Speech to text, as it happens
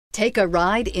Take a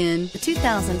ride in the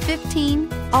 2015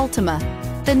 Altima.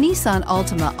 The Nissan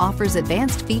Altima offers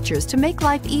advanced features to make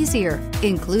life easier,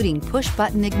 including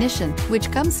push-button ignition,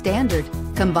 which comes standard.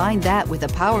 Combine that with a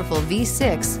powerful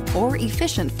V6 or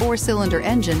efficient 4-cylinder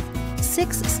engine,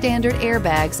 6 standard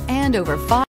airbags, and over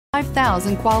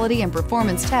 5,000 quality and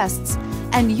performance tests,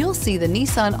 and you'll see the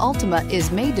Nissan Altima is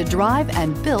made to drive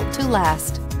and built to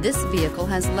last. This vehicle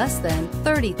has less than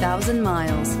 30,000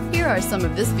 miles. Here are some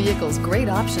of this vehicle's great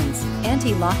options: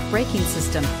 anti-lock braking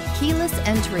system, keyless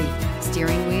entry,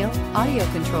 steering wheel audio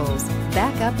controls,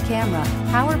 backup camera,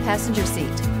 power passenger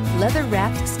seat,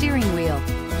 leather-wrapped steering wheel,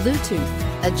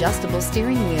 Bluetooth, adjustable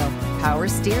steering wheel, power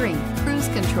steering, cruise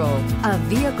control. A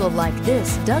vehicle like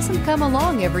this doesn't come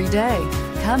along every day.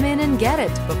 Come in and get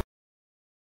it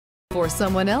before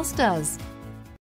someone else does.